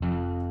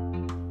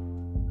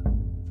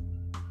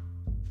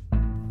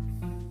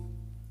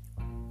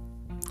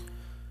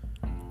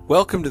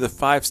Welcome to the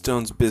Five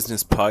Stones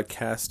Business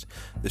Podcast,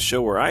 the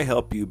show where I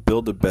help you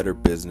build a better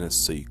business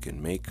so you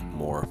can make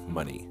more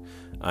money.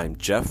 I'm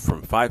Jeff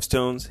from Five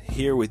Stones,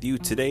 here with you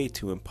today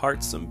to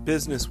impart some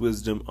business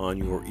wisdom on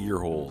your ear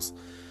holes.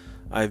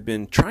 I've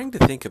been trying to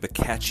think of a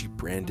catchy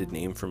branded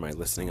name for my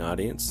listening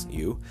audience,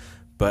 you,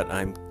 but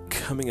I'm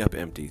coming up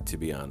empty, to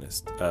be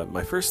honest.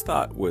 My first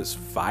thought was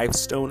Five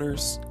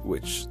Stoners,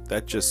 which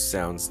that just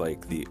sounds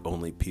like the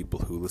only people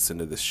who listen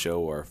to this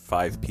show are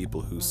five people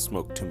who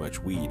smoke too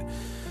much weed.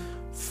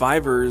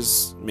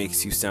 Fivers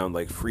makes you sound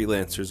like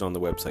freelancers on the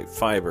website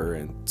Fiverr,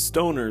 and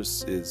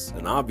Stoners is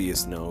an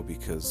obvious no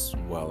because,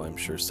 well, I'm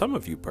sure some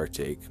of you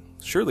partake.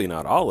 Surely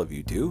not all of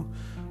you do.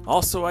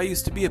 Also, I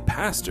used to be a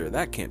pastor.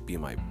 That can't be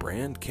my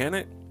brand, can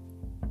it?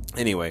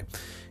 Anyway,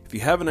 if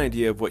you have an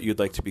idea of what you'd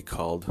like to be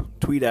called,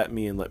 tweet at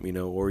me and let me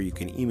know, or you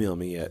can email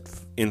me at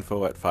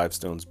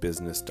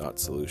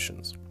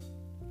info@fivestonesbusiness.solutions.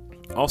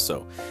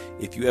 Also,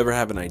 if you ever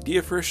have an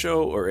idea for a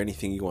show or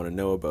anything you want to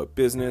know about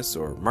business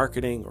or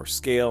marketing or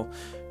scale,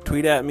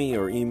 tweet at me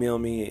or email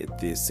me at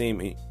the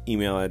same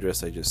email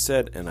address I just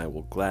said, and I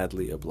will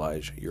gladly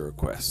oblige your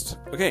request.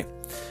 Okay,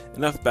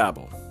 enough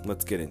babble.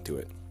 Let's get into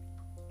it.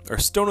 Our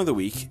stone of the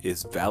week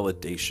is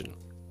validation.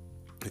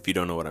 If you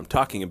don't know what I'm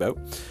talking about,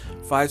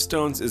 Five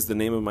Stones is the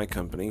name of my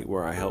company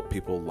where I help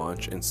people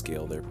launch and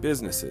scale their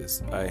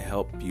businesses. I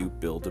help you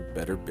build a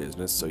better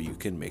business so you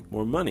can make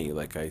more money,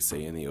 like I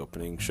say in the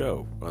opening.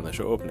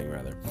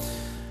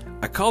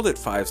 I called it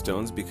Five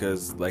Stones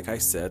because, like I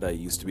said, I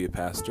used to be a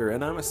pastor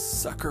and I'm a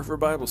sucker for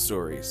Bible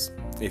stories.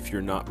 If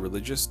you're not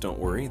religious, don't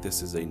worry.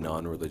 This is a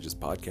non-religious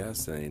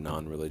podcast and a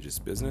non-religious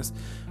business.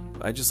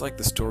 I just like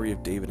the story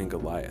of David and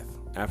Goliath.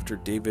 After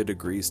David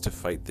agrees to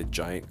fight the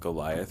giant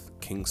Goliath,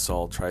 King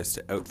Saul tries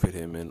to outfit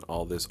him in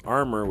all this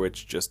armor,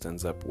 which just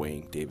ends up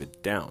weighing David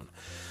down.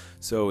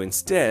 So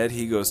instead,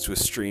 he goes to a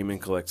stream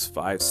and collects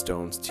 5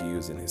 stones to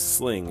use in his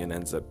sling and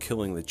ends up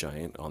killing the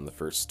giant on the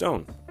first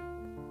stone.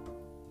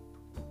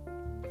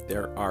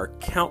 There are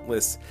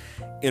countless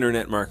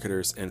internet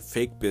marketers and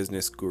fake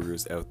business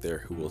gurus out there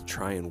who will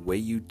try and weigh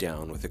you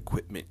down with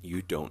equipment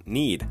you don't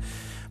need.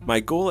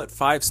 My goal at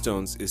Five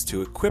Stones is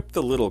to equip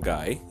the little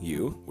guy,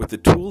 you, with the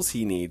tools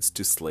he needs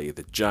to slay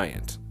the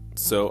giant.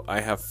 So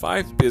I have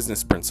 5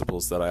 business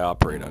principles that I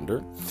operate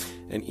under,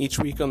 and each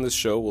week on this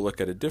show we'll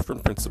look at a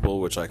different principle,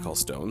 which I call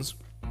stones.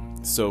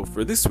 So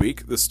for this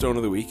week, the stone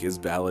of the week is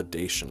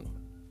validation.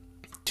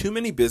 Too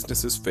many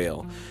businesses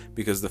fail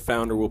because the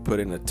founder will put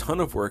in a ton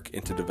of work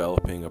into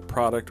developing a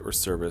product or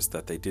service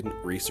that they didn't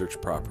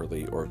research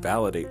properly or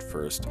validate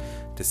first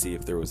to see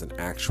if there was an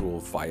actual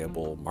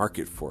viable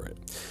market for it.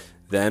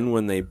 Then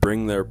when they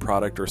bring their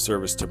product or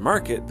service to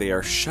market, they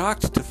are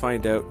shocked to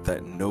find out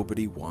that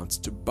nobody wants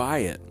to buy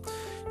it.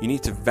 You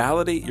need to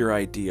validate your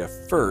idea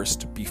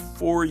first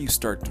before you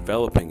start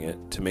developing it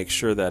to make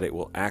sure that it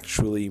will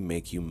actually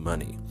make you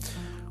money.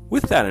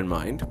 With that in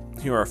mind,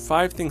 here are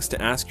 5 things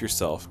to ask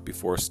yourself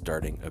before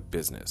starting a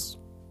business.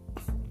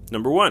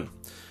 Number 1,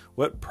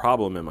 what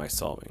problem am I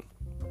solving?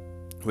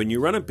 When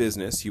you run a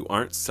business, you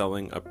aren't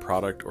selling a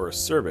product or a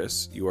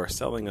service, you are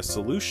selling a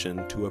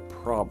solution to a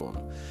problem.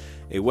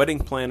 A wedding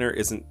planner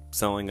isn't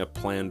selling a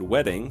planned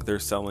wedding, they're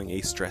selling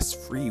a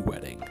stress-free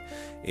wedding.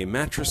 A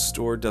mattress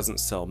store doesn't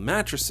sell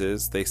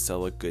mattresses, they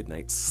sell a good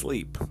night's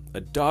sleep.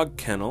 A dog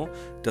kennel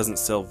doesn't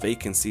sell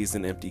vacancies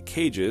and empty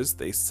cages,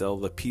 they sell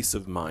the peace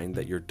of mind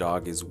that your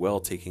dog is well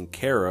taken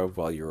care of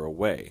while you're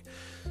away.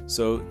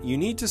 So you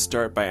need to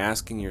start by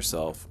asking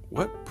yourself,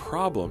 what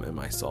problem am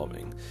I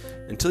solving?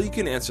 Until you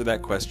can answer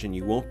that question,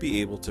 you won't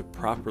be able to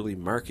properly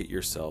market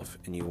yourself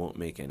and you won't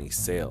make any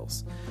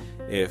sales.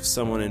 If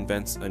someone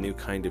invents a new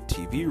kind of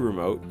TV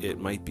remote, it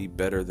might be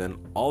better than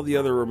all the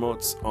other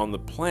remotes on the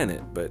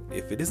planet, but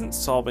if it isn't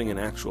solving an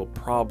actual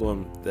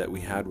problem that we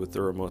had with the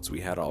remotes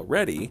we had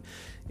already,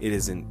 it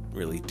isn't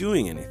really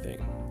doing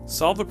anything.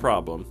 Solve the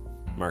problem,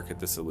 market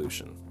the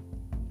solution.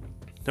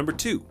 Number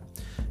 2,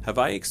 have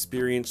I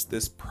experienced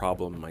this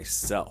problem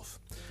myself?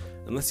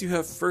 Unless you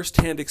have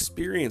first-hand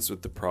experience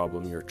with the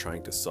problem you're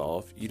trying to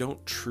solve, you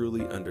don't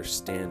truly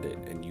understand it,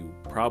 and you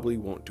probably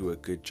won't do a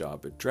good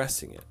job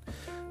addressing it.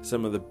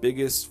 Some of the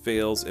biggest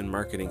fails in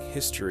marketing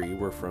history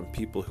were from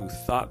people who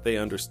thought they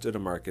understood a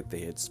market they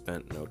had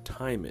spent no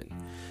time in.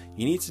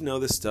 You need to know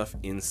this stuff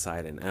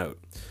inside and out.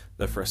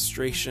 The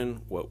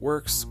frustration, what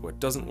works, what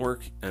doesn't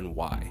work, and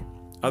why.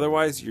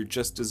 Otherwise, you're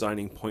just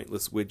designing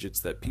pointless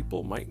widgets that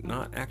people might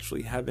not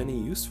actually have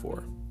any use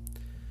for.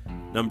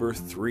 Number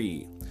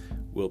 3,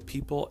 will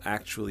people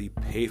actually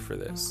pay for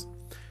this?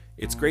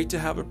 It's great to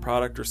have a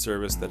product or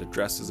service that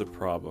addresses a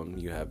problem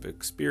you have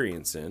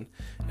experience in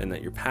and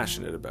that you're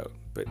passionate about,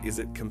 but is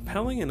it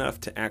compelling enough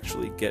to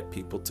actually get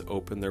people to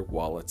open their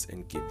wallets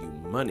and give you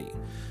money?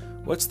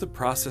 What's the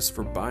process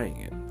for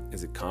buying it?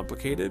 Is it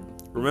complicated?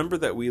 Remember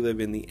that we live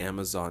in the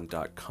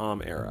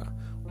Amazon.com era.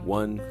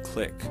 1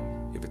 click.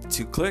 If it's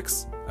 2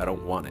 clicks, I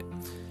don't want it.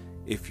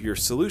 If your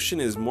solution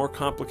is more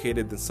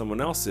complicated than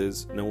someone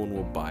else's, no one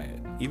will buy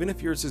it, even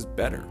if yours is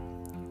better.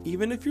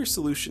 Even if your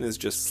solution is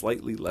just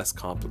slightly less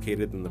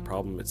complicated than the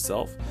problem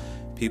itself,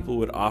 People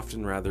would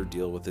often rather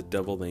deal with the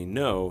devil they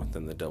know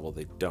than the devil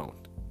they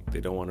don't.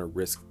 They don't want to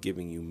risk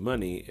giving you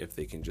money if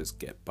they can just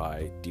get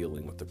by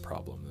dealing with the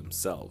problem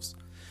themselves.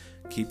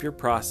 Keep your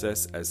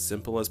process as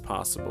simple as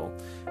possible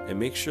and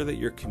make sure that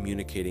you're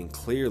communicating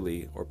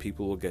clearly, or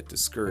people will get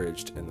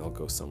discouraged and they'll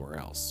go somewhere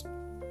else.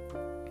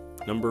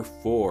 Number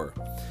 4,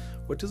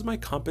 what does my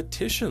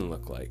competition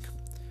look like?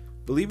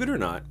 Believe it or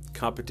not,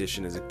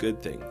 competition is a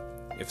good thing.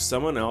 If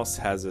someone else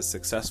has a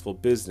successful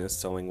business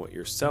selling what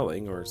you're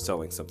selling or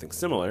selling something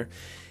similar,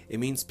 it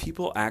means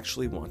people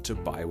actually want to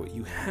buy what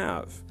you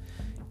have.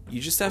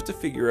 You just have to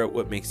figure out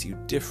what makes you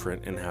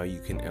different and how you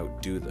can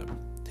outdo them.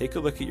 Take a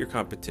look at your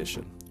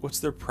competition.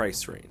 What's their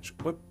price range?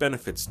 What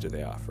benefits do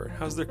they offer?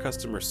 How's their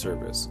customer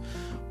service?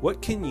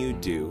 What can you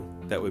do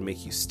that would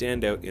make you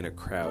stand out in a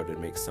crowd and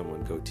make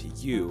someone go to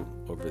you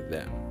over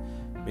them?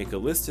 Make a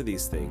list of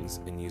these things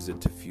and use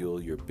it to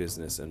fuel your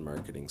business and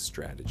marketing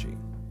strategy.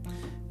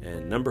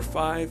 And number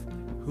 5,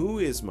 who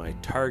is my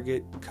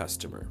target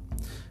customer?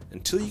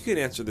 Until you can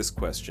answer this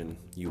question,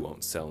 you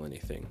won't sell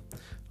anything.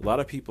 A lot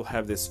of people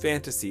have this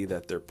fantasy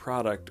that their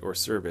product or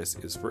service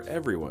is for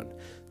everyone.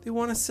 They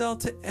want to sell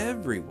to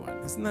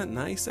everyone. Isn't that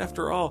nice?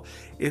 After all,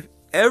 if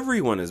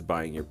everyone is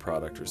buying your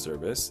product or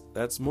service,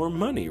 that's more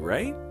money,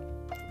 right?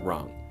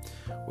 Wrong.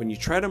 When you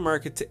try to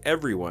market to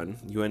everyone,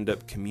 you end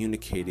up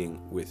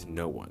communicating with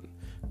no one.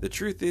 The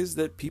truth is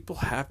that people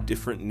have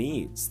different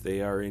needs.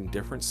 They are in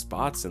different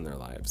spots in their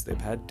lives.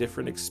 They've had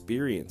different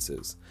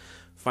experiences.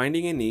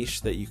 Finding a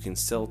niche that you can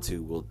sell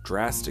to will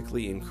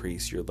drastically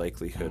increase your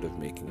likelihood of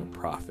making a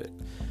profit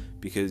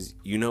because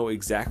you know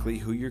exactly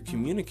who you're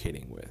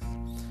communicating with.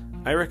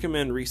 I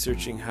recommend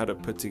researching how to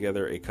put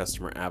together a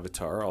customer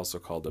avatar, also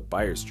called a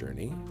buyer's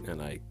journey,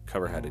 and I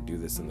cover how to do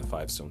this in the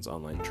 5 Stones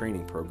online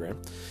training program.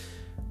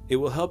 It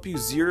will help you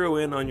zero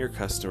in on your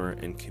customer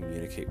and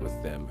communicate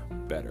with them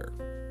better.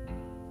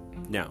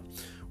 Now,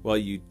 while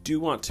you do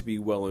want to be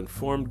well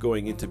informed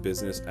going into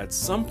business, at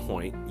some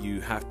point you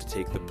have to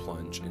take the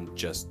plunge and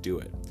just do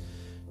it.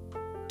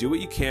 Do what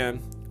you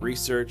can,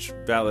 research,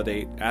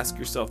 validate, ask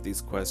yourself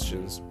these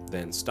questions,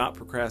 then stop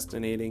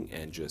procrastinating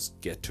and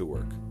just get to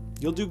work.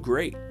 You'll do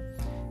great.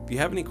 If you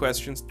have any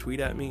questions,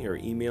 tweet at me or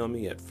email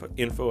me at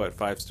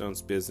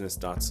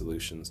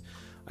info@5stonesbusiness.solutions.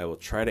 I will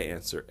try to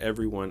answer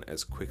everyone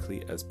as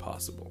quickly as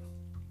possible.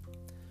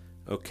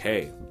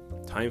 Okay,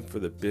 time for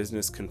the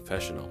business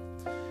confessional.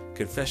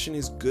 Confession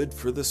is good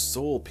for the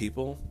soul,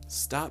 people.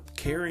 Stop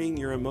carrying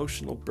your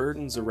emotional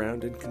burdens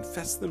around and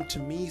confess them to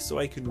me so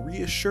I can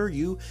reassure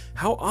you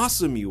how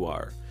awesome you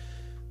are.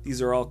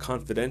 These are all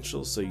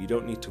confidential, so you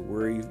don't need to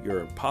worry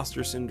your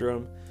imposter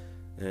syndrome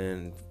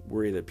and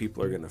worry that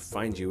people are going to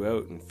find you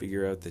out and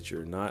figure out that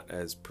you're not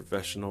as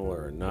professional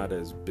or not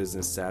as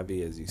business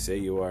savvy as you say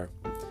you are.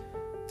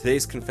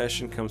 Today's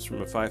confession comes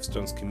from a 5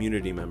 Stones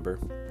community member.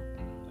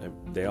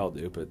 They all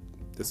do, but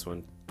this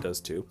one does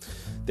too.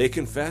 They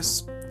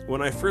confess,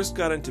 when I first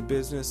got into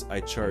business, I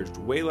charged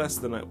way less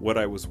than what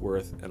I was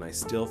worth, and I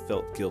still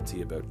felt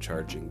guilty about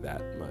charging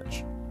that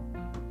much.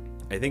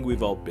 I think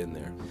we've all been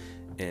there,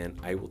 and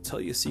I will tell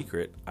you a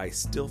secret, I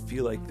still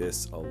feel like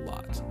this a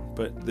lot.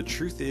 But the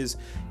truth is,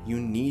 you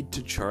need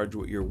to charge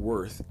what you're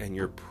worth, and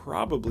you're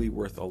probably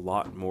worth a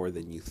lot more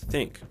than you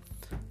think.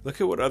 Look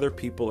at what other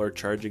people are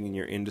charging in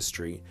your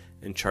industry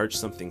and charge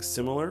something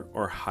similar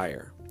or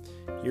higher.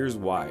 Here's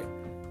why.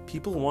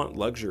 People want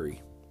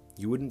luxury.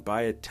 You wouldn't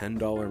buy a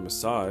 $10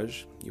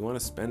 massage. You want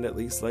to spend at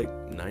least like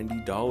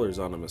 $90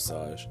 on a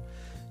massage.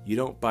 You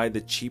don't buy the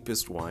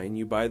cheapest wine.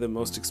 You buy the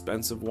most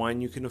expensive wine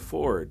you can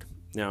afford.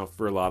 Now,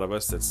 for a lot of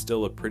us, that's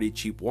still a pretty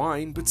cheap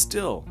wine, but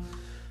still.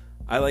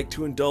 I like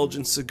to indulge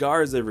in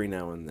cigars every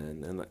now and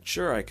then, and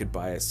sure, I could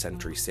buy a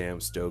Century Sam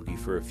Stogie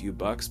for a few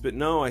bucks, but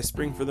no, I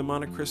spring for the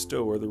Monte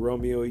Cristo or the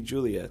Romeo y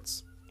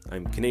Juliets.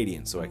 I'm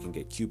Canadian, so I can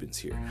get Cubans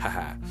here.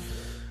 Haha.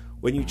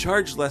 When you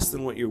charge less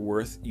than what you're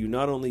worth, you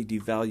not only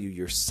devalue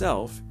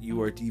yourself,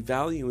 you are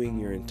devaluing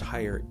your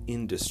entire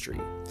industry.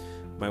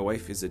 My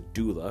wife is a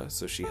doula,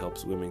 so she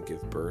helps women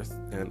give birth,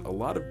 and a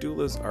lot of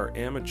doulas are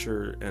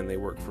amateur and they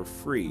work for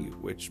free,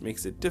 which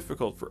makes it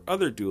difficult for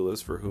other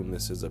doulas for whom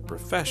this is a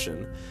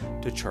profession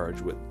to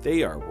charge what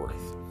they are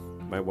worth.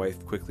 My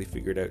wife quickly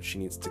figured out she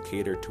needs to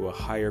cater to a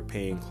higher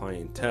paying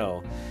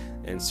clientele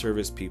and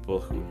service people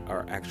who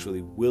are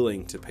actually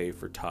willing to pay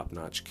for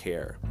top-notch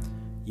care.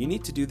 You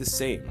need to do the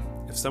same.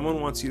 If someone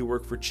wants you to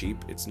work for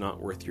cheap, it's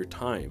not worth your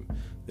time.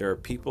 There are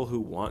people who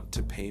want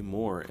to pay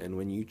more, and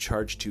when you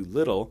charge too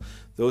little,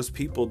 those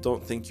people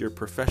don't think you're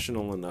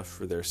professional enough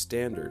for their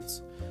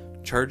standards.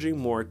 Charging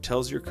more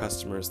tells your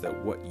customers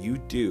that what you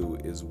do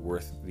is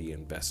worth the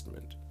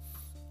investment.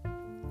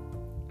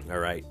 All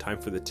right, time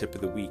for the tip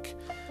of the week.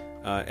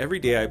 Every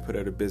day I put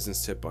out a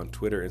business tip on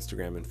Twitter,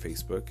 Instagram, and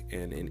Facebook,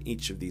 and in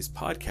each of these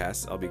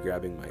podcasts, I'll be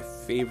grabbing my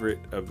favorite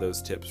of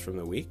those tips from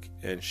the week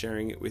and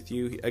sharing it with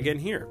you again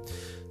here.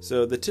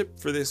 So the tip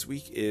for this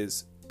week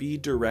is be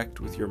direct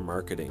with your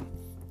marketing.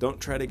 Don't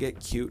try to get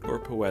cute or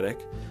poetic.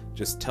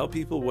 Just tell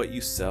people what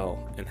you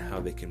sell and how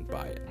they can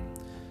buy it.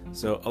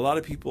 So a lot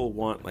of people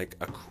want like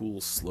a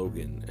cool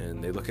slogan,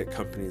 and they look at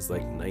companies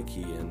like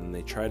Nike and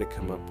they try to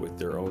come up with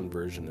their own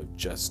version of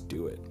Just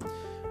Do It.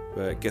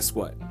 But guess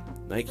what?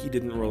 Nike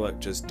didn't roll out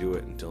Just Do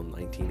It until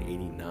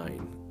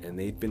 1989, and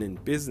they'd been in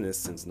business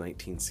since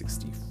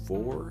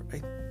 1964,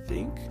 I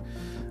think.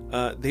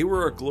 They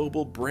were a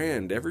global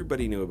brand.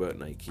 Everybody knew about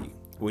Nike.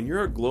 When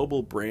you're a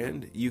global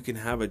brand, you can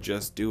have a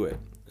Just Do It.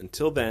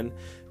 Until then,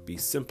 be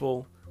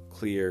simple,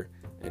 clear,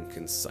 and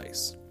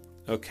concise.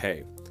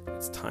 Okay,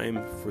 it's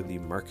time for the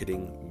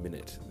Marketing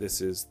Minute.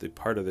 This is the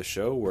part of the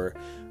show where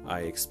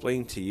I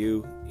explain to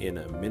you in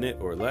a minute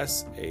or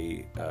less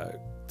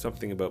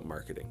something about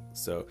marketing.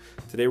 So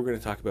today we're going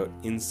to talk about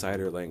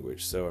insider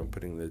language. So I'm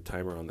putting the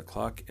timer on the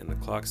clock, and the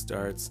clock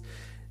starts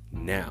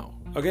now.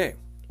 Okay.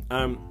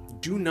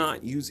 Do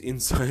not use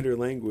insider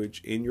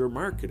language in your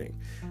marketing.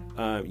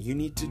 You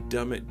need to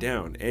dumb it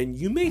down. And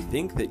you may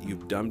think that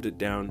you've dumbed it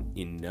down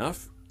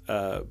enough,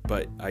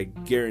 but I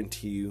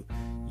guarantee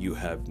you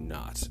have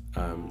not.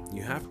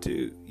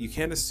 You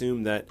can't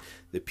assume that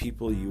the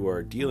people you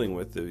are dealing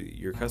with,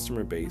 your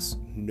customer base,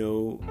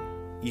 know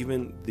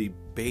even the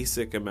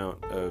basic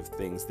amount of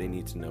things they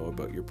need to know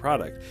about your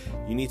product.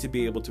 You need to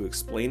be able to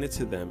explain it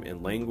to them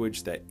in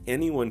language that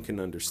anyone can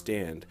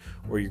understand,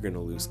 or you're going to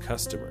lose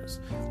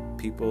customers.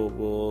 People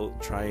will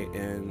try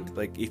and,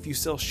 like, if you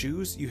sell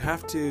shoes, you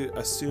have to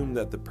assume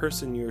that the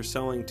person you're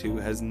selling to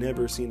has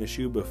never seen a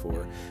shoe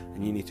before,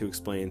 and you need to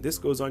explain, this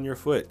goes on your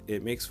foot,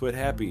 it makes foot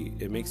happy,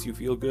 it makes you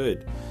feel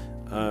good.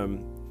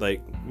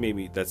 Like,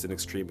 maybe that's an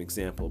extreme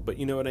example, but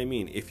you know what I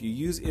mean. If you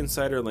use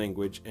insider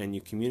language and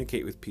you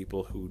communicate with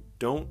people who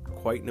don't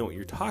quite know what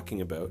you're talking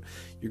about,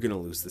 you're going to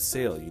lose the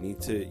sale. You need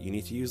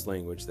to use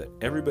language that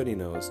everybody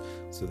knows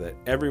so that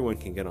everyone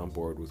can get on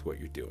board with what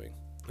you're doing.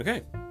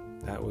 Okay,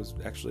 that was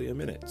actually a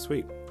minute.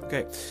 Sweet.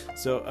 Okay,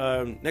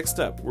 so next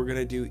up, we're going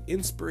to do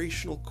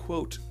inspirational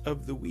quote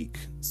of the week.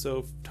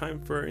 So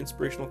time for our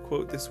inspirational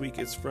quote this week.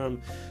 It's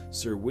from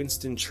Sir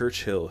Winston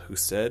Churchill, who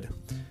said,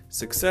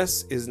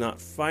 "Success is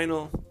not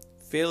final,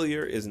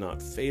 failure is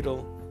not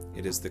fatal,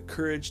 it is the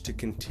courage to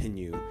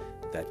continue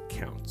that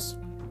counts."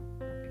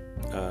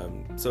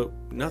 So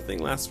nothing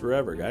lasts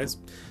forever, guys.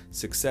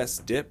 Success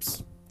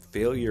dips,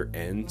 failure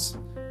ends,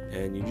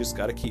 and you just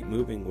got to keep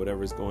moving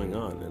whatever's going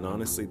on. And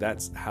honestly,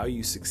 that's how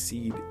you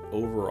succeed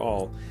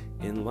overall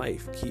in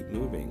life. Keep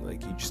moving.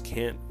 Like, you just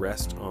can't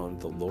rest on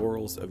the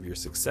laurels of your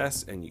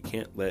success, and you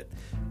can't let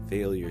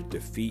failure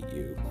defeat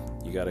you.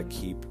 You got to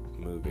keep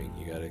moving.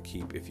 You got to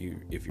keep, if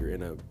you're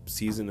in a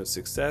season of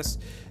success,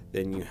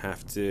 then you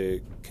have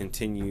to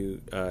continue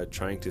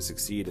trying to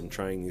succeed and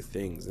trying new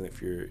things. And if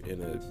you're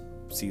in a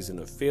season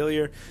of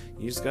failure,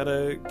 you just got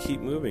to keep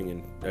moving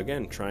and,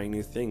 again, trying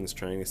new things,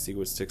 trying to see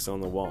what sticks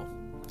on the wall.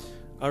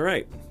 All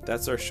right,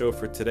 that's our show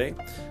for today.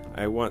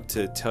 I want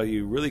to tell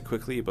you really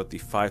quickly about the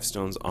 5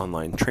 Stones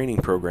online training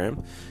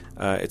program.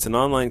 It's an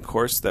online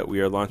course that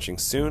we are launching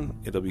soon.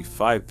 It'll be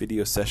 5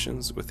 video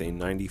sessions with a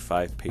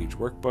 95-page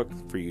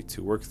workbook for you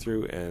to work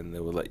through, and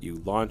it will let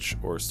you launch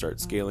or start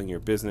scaling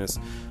your business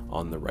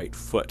on the right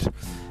foot.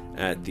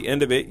 At the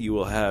end of it, you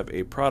will have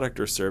a product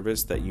or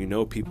service that you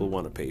know people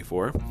want to pay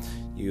for.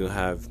 You'll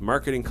have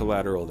marketing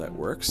collateral that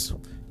works.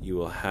 You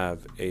will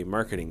have a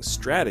marketing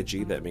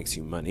strategy that makes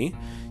you money.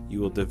 You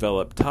will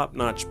develop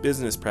top-notch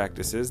business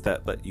practices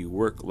that let you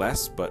work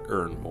less but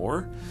earn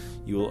more.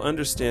 You will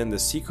understand the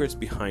secrets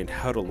behind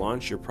how to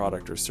launch your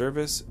product or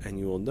service, and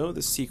you will know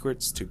the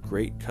secrets to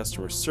great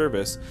customer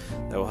service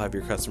that will have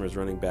your customers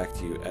running back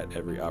to you at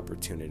every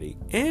opportunity.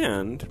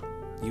 And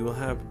you will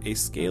have a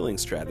scaling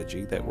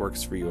strategy that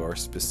works for your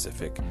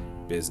specific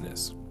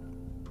business.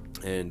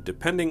 And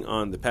depending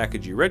on the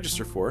package you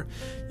register for,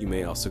 you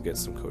may also get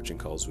some coaching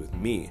calls with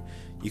me.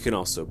 You can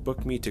also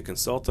book me to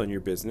consult on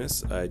your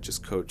business. I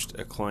just coached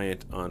a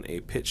client on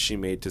a pitch she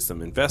made to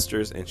some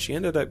investors, and she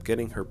ended up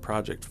getting her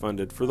project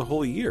funded for the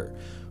whole year,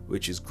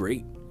 which is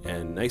great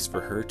and nice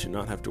for her to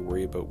not have to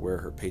worry about where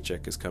her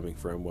paycheck is coming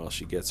from while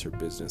she gets her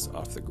business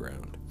off the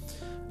ground.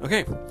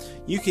 Okay,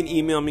 you can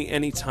email me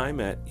anytime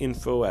at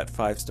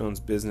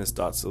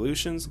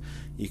info@fivestonesbusiness.solutions.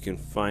 You can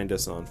find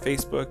us on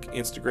Facebook,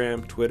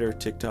 Instagram, Twitter,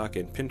 TikTok,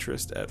 and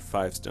Pinterest at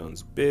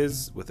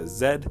 5stonesbiz with a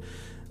Z.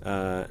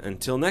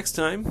 Until next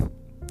time,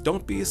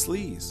 don't be a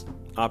sleaze.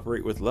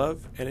 Operate with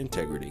love and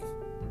integrity.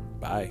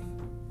 Bye.